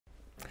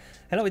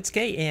Hello, it's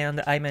Kei,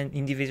 and I'm an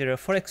individual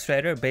forex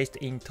trader based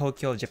in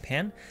Tokyo,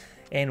 Japan,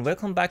 and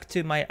welcome back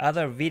to my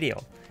other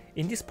video.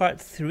 In this part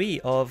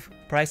 3 of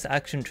price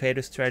action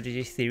trader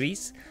strategy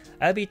series,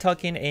 I'll be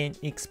talking and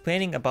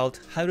explaining about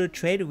how to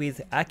trade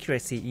with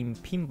accuracy in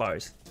pin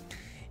bars.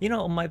 You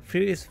know, on my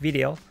previous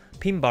video,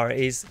 pin bar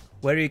is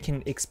where you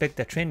can expect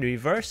a trend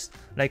reverse.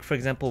 Like for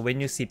example,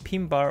 when you see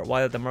pin bar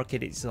while the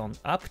market is on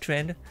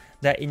uptrend,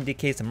 that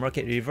indicates a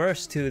market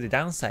reverse to the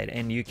downside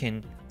and you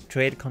can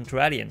trade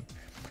contrarian.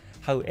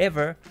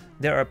 However,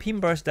 there are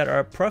pin bars that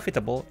are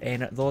profitable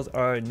and those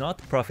are not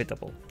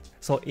profitable.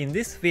 So in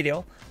this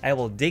video, I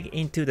will dig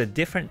into the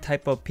different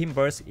type of pin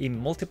bars in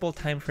multiple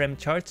time frame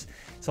charts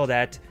so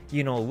that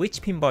you know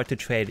which pin bar to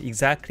trade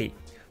exactly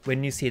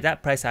when you see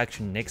that price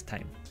action next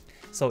time.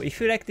 So if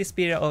you like this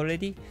video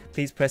already,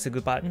 please press the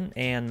good button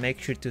and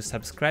make sure to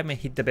subscribe and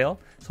hit the bell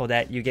so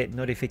that you get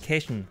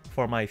notification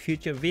for my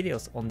future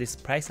videos on this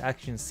price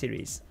action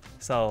series.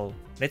 So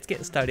let's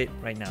get started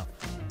right now.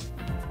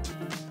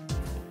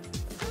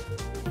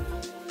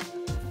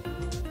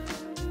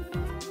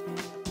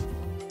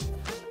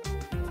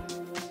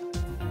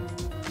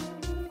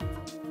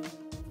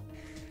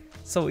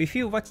 So if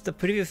you watched the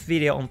previous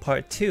video on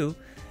part 2,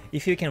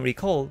 if you can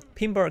recall,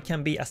 pin bar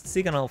can be a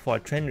signal for a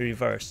trend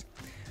reverse.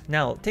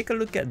 Now take a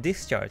look at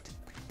this chart.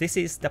 This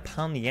is the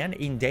pound yen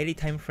in daily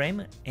time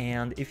frame,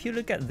 and if you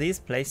look at these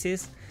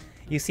places,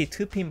 you see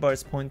two pin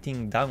bars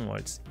pointing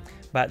downwards.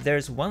 But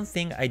there's one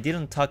thing I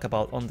didn't talk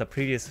about on the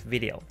previous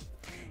video,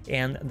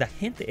 and the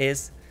hint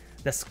is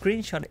the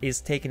screenshot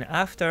is taken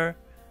after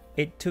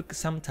it took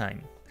some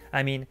time.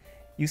 I mean,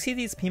 you see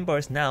these pin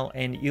bars now,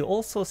 and you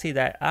also see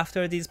that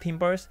after these pin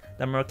bars,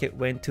 the market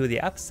went to the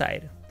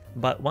upside.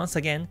 But once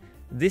again,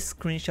 this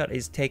screenshot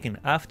is taken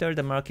after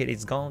the market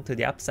is gone to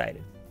the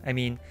upside. I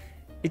mean,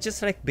 it's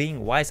just like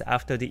being wise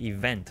after the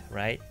event,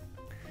 right?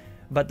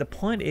 But the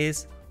point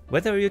is,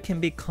 whether you can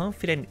be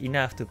confident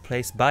enough to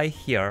place buy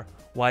here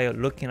while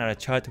looking at a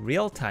chart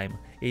real time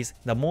is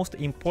the most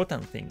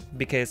important thing,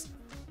 because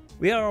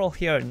we are all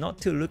here not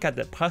to look at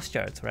the past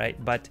charts,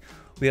 right? But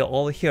we are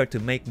all here to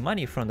make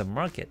money from the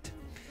market.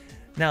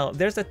 Now,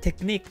 there's a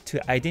technique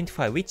to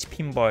identify which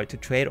pin bar to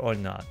trade or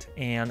not,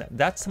 and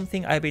that's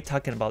something I'll be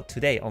talking about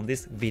today on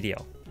this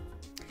video.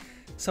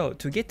 So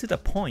to get to the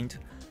point,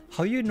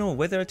 how you know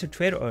whether to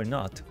trade or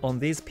not on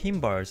these pin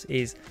bars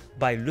is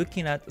by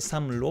looking at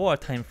some lower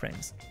time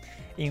frames.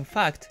 In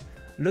fact,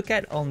 look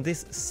at on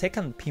this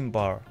second pin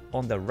bar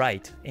on the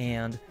right,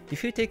 and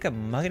if you take a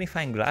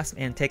magnifying glass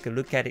and take a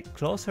look at it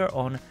closer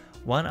on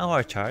 1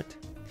 hour chart,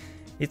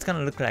 it's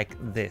gonna look like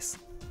this.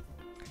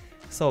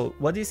 So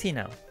what do you see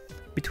now?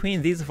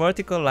 Between these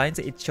vertical lines,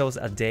 it shows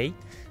a day.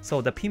 So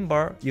the pin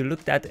bar you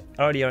looked at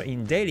earlier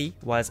in daily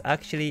was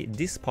actually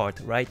this part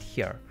right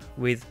here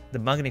with the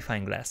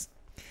magnifying glass.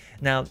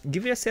 Now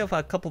give yourself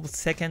a couple of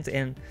seconds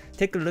and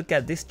take a look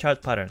at this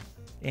chart pattern.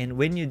 And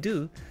when you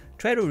do,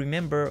 try to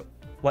remember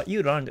what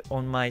you learned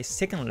on my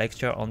second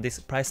lecture on this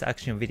price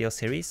action video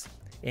series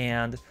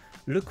and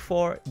look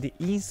for the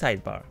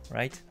inside bar,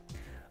 right?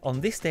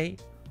 On this day,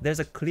 there's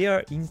a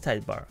clear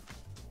inside bar.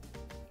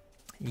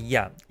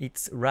 Yeah,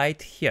 it's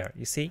right here,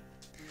 you see?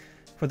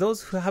 For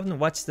those who haven't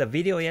watched the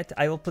video yet,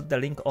 I will put the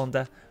link on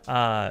the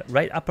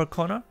right upper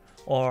corner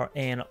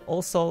and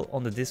also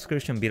on the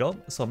description below,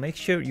 so make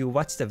sure you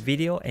watch the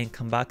video and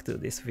come back to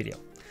this video.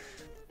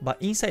 But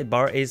inside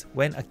bar is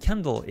when a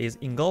candle is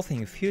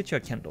engulfing future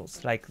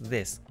candles like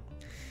this.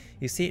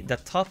 You see, the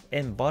top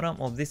and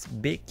bottom of this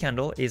big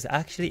candle is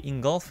actually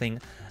engulfing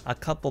a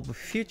couple of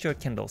future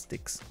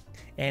candlesticks.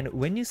 And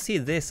when you see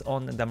this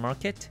on the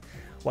market,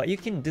 what you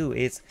can do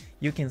is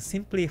you can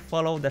simply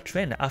follow the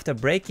trend after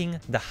breaking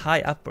the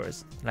high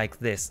uppers like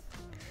this.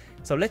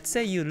 So let's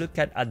say you look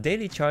at a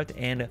daily chart,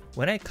 and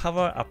when I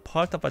cover a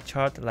part of a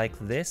chart like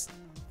this,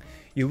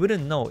 you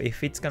wouldn't know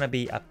if it's gonna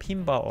be a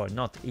pin bar or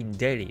not in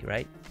daily,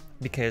 right?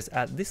 Because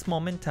at this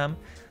momentum,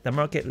 the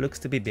market looks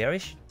to be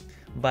bearish.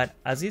 But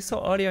as you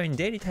saw earlier in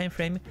daily time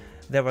frame,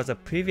 there was a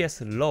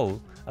previous low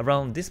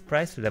around this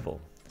price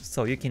level.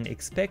 So you can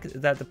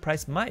expect that the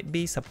price might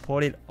be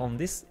supported on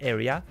this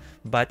area,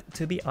 but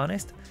to be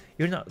honest,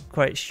 you're not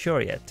quite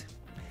sure yet.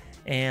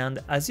 And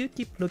as you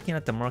keep looking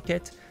at the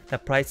market, the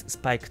price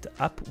spiked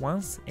up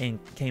once and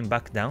came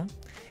back down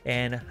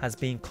and has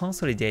been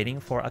consolidating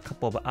for a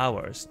couple of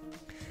hours.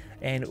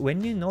 And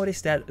when you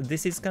notice that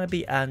this is gonna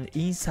be an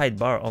inside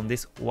bar on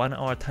this 1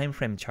 hour time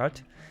frame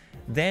chart,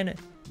 then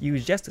you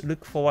just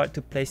look forward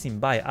to placing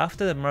buy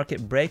after the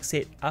market breaks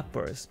it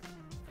upwards.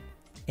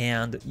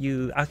 And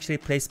you actually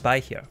place buy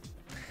here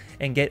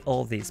and get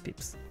all these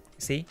pips,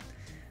 see?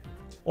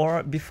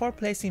 Or before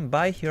placing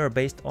buy here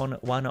based on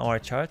 1 hour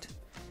chart,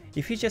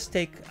 if you just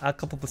take a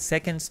couple of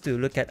seconds to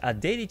look at a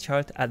daily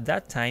chart at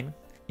that time,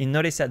 you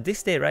notice that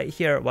this day right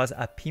here was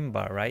a pin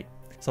bar, right?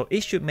 So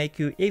it should make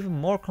you even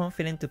more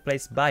confident to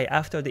place buy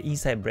after the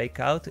inside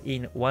breakout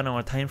in 1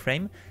 hour time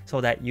frame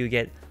so that you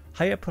get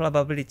higher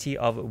probability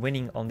of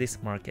winning on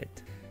this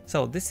market.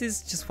 So this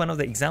is just one of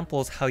the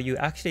examples how you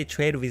actually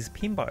trade with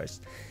pin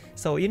bars.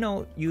 So you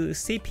know, you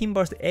see pin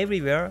bars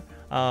everywhere,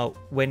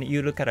 when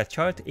you look at a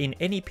chart in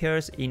any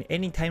pairs, in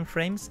any time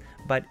frames,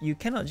 but you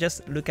cannot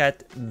just look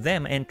at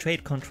them and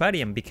trade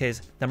contrarian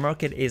because the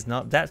market is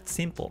not that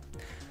simple.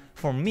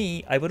 For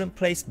me, I wouldn't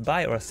place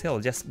buy or sell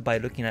just by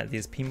looking at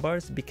these pin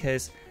bars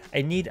because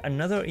I need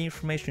another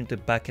information to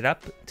back it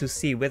up to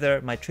see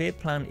whether my trade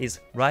plan is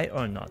right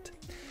or not.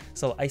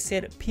 So I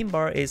said pin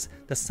bar is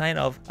the sign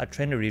of a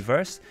trend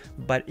reverse,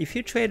 but if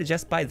you trade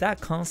just by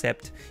that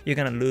concept, you're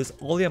gonna lose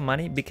all your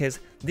money because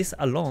this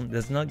alone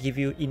does not give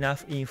you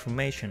enough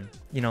information.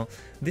 You know,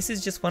 this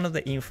is just one of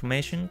the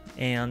information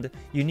and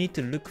you need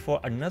to look for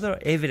another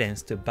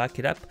evidence to back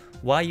it up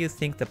why you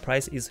think the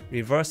price is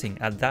reversing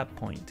at that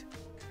point.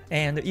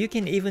 And you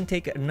can even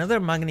take another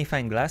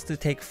magnifying glass to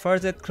take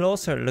further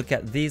closer look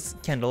at these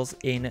candles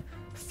in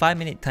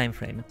 5-minute time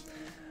frame.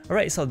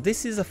 Alright, so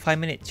this is a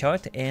 5-minute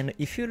chart, and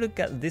if you look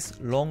at this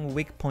long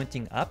wick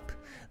pointing up,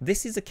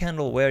 this is a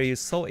candle where you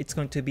saw it's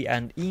going to be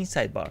an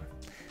inside bar.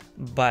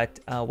 But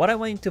what I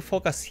want you to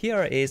focus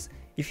here is,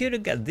 if you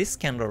look at this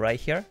candle right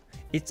here,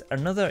 it's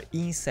another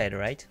inside,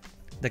 right?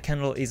 The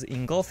candle is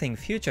engulfing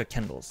future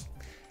candles.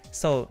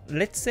 So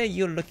let's say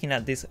you're looking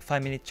at this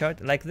 5-minute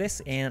chart like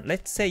this, and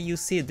let's say you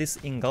see this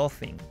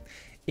engulfing.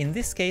 In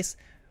this case,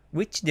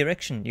 which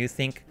direction you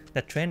think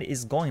the trend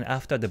is going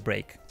after the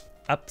break?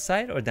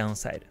 Upside or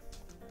downside?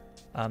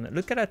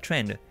 Look at a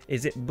trend.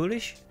 Is it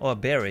bullish or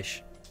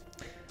bearish?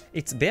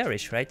 It's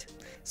bearish, right?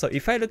 So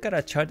if I look at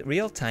a chart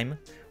real time,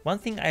 one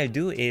thing I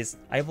do is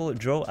I will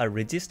draw a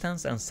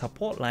resistance and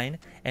support line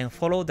and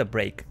follow the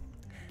break.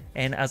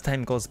 And as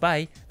time goes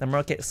by, the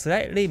market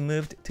slightly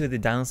moved to the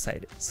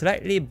downside,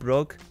 slightly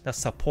broke the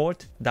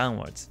support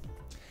downwards.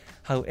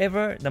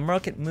 However, the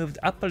market moved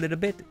up a little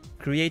bit,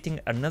 creating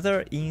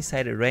another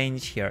inside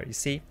range here. You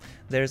see,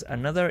 there's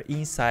another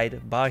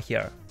inside bar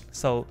here.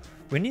 So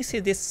when you see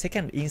this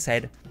second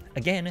inside,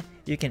 again,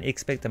 you can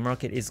expect the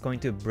market is going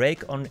to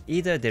break on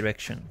either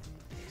direction.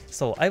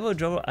 So I will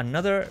draw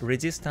another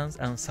resistance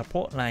and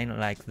support line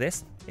like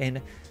this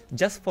and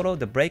just follow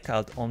the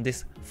breakout on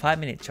this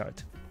 5-minute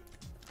chart.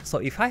 So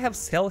if I have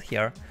sell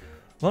here,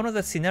 one of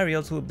the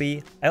scenarios will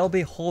be I'll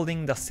be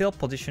holding the sell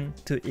position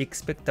to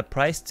expect the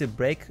price to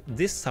break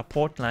this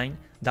support line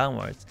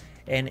downwards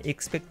and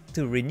expect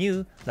to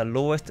renew the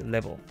lowest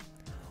level.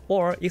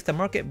 Or if the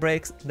market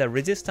breaks the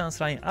resistance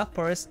line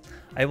upwards,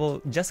 I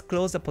will just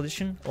close the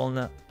position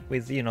on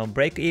with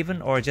break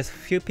even or just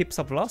few pips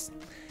of loss.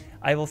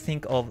 I will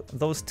think of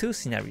those two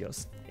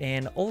scenarios.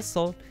 And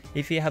also,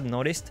 if you have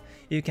noticed,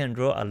 you can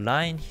draw a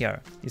line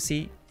here. You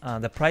see,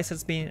 the price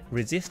has been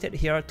resisted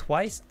here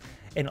twice,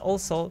 and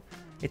also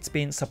it's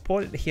been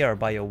supported here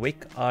by a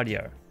wick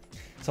earlier.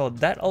 So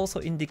that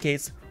also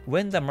indicates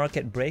when the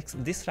market breaks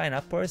this line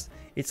upwards,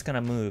 it's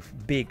gonna move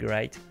big,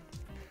 right?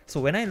 So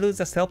when I lose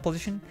the sell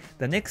position,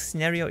 the next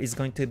scenario is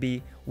going to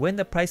be when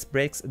the price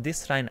breaks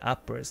this line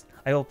upwards,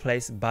 I will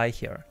place buy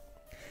here.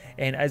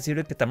 And as you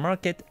look at the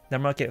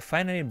market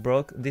finally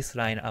broke this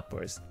line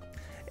upwards.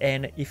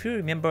 And if you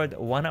remembered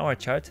 1-hour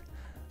chart,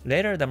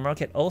 later the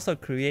market also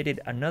created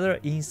another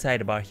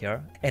inside bar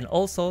here, and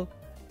also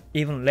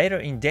even later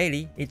in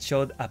daily it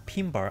showed a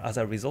pin bar as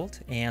a result,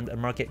 and the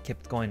market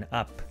kept going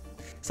up.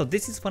 So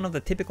this is one of the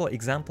typical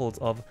examples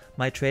of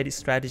my trade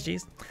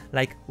strategies.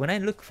 Like when I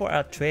look for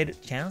a trade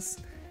chance,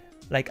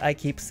 like I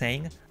keep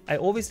saying, I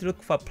always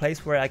look for a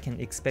place where I can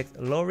expect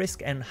low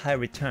risk and high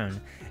return.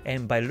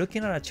 And by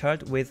looking at a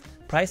chart with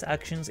price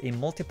actions in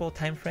multiple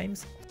time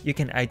frames, you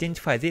can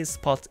identify these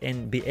spots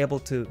and be able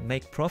to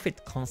make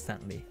profit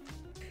constantly.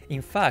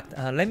 In fact,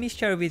 let me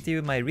share with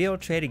you my real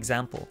trade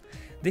example.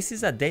 This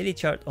is a daily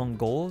chart on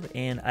gold,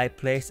 and I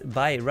placed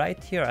buy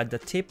right here at the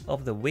tip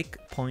of the wick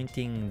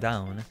pointing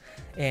down.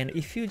 And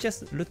if you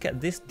just look at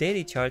this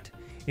daily chart,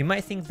 you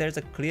might think there's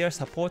a clear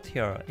support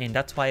here, and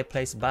that's why I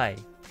placed buy.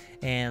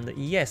 And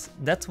yes,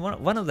 that's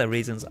one of the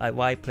reasons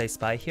why I placed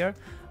buy here,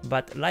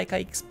 but like I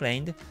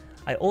explained,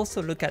 I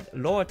also look at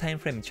lower time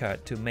frame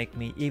chart to make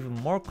me even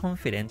more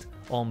confident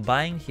on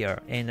buying here.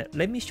 And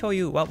let me show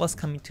you what was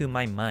coming to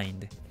my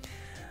mind.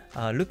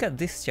 Look at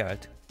this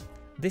chart.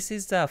 This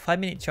is the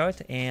 5-minute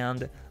chart,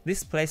 and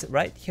this place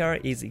right here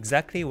is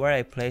exactly where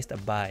I placed a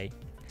buy.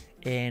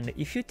 And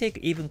if you take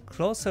even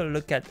closer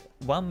look at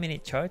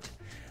 1-minute chart,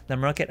 the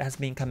market has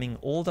been coming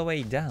all the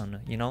way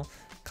down, a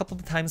couple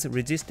of times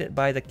resisted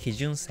by the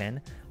Kijun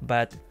Sen,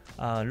 but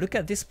look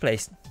at this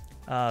place.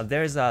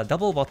 There's a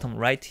double bottom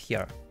right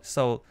here.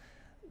 So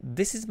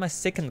this is my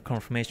second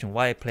confirmation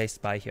why I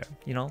placed buy here.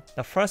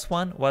 The first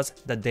one was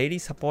the daily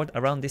support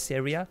around this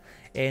area,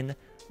 and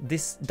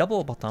this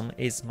double bottom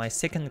is my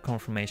second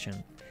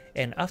confirmation.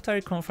 And after I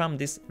confirmed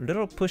this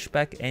little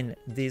pushback and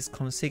this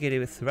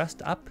consecutive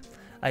thrust up,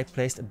 I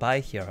placed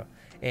buy here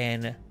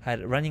and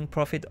had running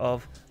profit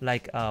of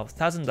like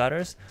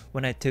 $1,000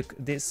 when I took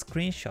this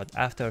screenshot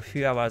after a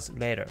few hours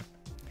later.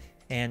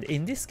 And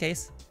in this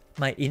case,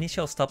 my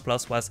initial stop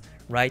loss was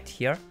right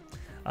here,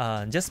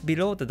 just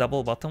below the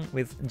double bottom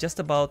with just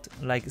about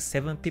like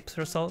 7 pips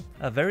or so,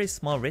 a very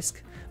small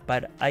risk,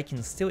 but I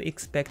can still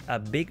expect a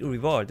big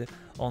reward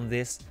on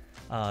this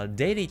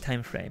daily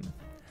time frame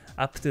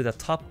up to the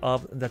top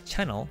of the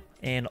channel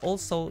and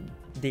also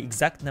the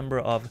exact number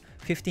of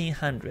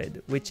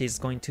 1500, which is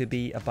going to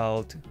be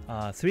about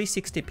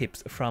 360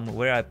 pips from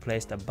where I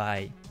placed a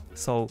buy.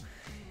 So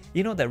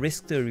you know the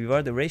risk to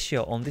reward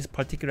ratio on this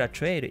particular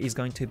trade is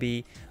going to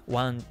be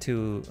 1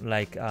 to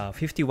like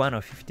 51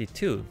 or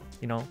 52.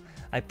 You know,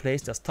 I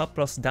placed a stop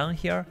loss down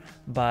here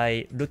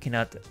by looking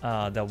at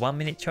the 1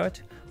 minute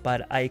chart,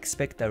 but I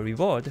expect a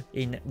reward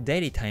in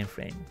daily time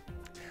frame.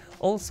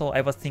 Also, I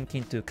was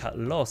thinking to cut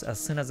loss as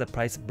soon as the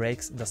price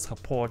breaks the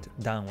support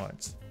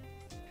downwards.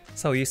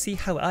 So you see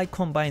how I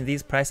combine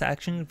these price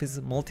actions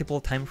with multiple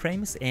time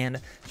frames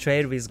and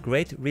trade with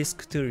great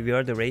risk to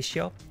reward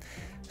ratio.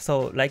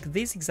 So like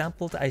these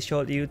examples I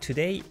showed you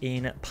today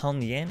in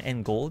pound yen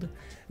and gold,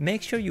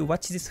 make sure you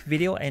watch this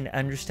video and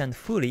understand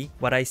fully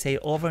what I say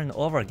over and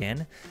over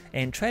again,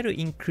 and try to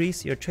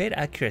increase your trade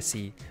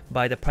accuracy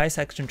by the price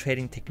action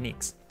trading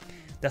techniques.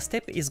 The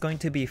step is going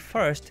to be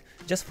first,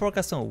 just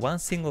focus on one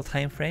single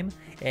time frame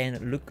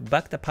and look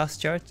back the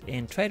past chart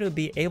and try to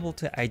be able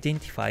to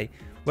identify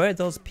where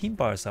those pin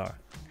bars are.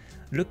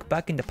 Look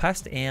back in the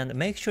past and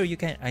make sure you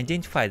can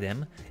identify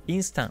them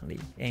instantly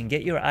and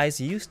get your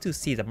eyes used to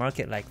see the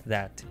market like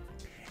that.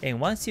 And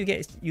once you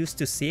get used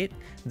to see it,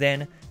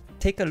 then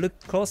take a look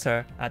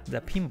closer at the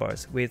pin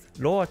bars with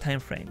lower time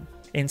frame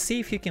and see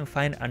if you can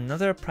find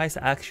another price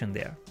action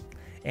there.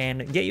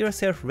 And get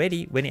yourself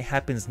ready when it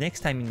happens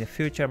next time in the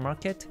future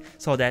market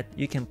so that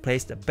you can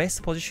place the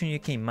best position you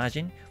can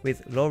imagine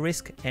with low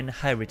risk and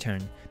high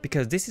return,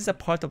 because this is a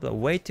part of the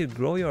way to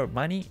grow your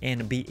money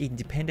and be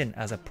independent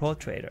as a pro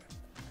trader.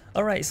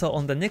 Alright, so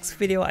on the next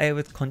video I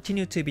will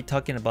continue to be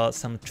talking about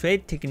some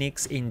trade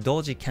techniques in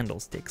doji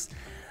candlesticks.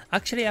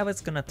 Actually, I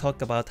was gonna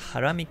talk about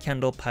harami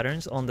candle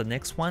patterns on the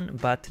next one,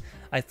 but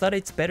I thought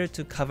it's better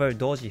to cover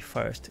doji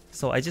first,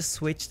 so I just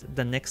switched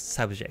the next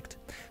subject.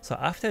 So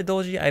after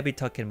doji, I'll be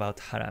talking about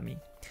harami.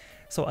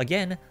 So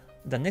again,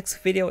 the next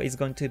video is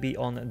going to be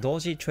on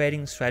doji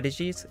trading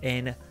strategies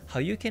and how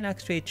you can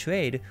actually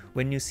trade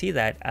when you see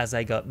that, as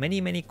I got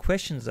many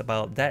questions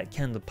about that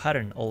candle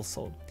pattern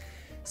also.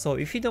 So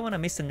if you don't want to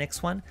miss the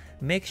next one,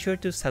 make sure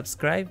to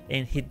subscribe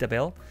and hit the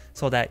bell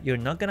so that you're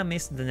not gonna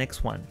miss the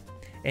next one.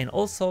 And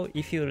also,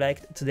 if you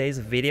liked today's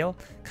video,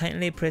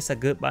 kindly press a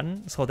good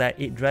button so that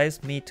it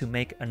drives me to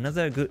make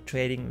another good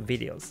trading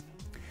videos.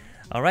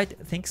 Alright,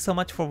 thanks so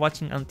much for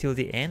watching until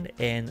the end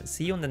and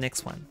see you on the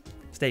next one.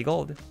 Stay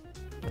gold!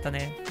 また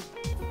ね!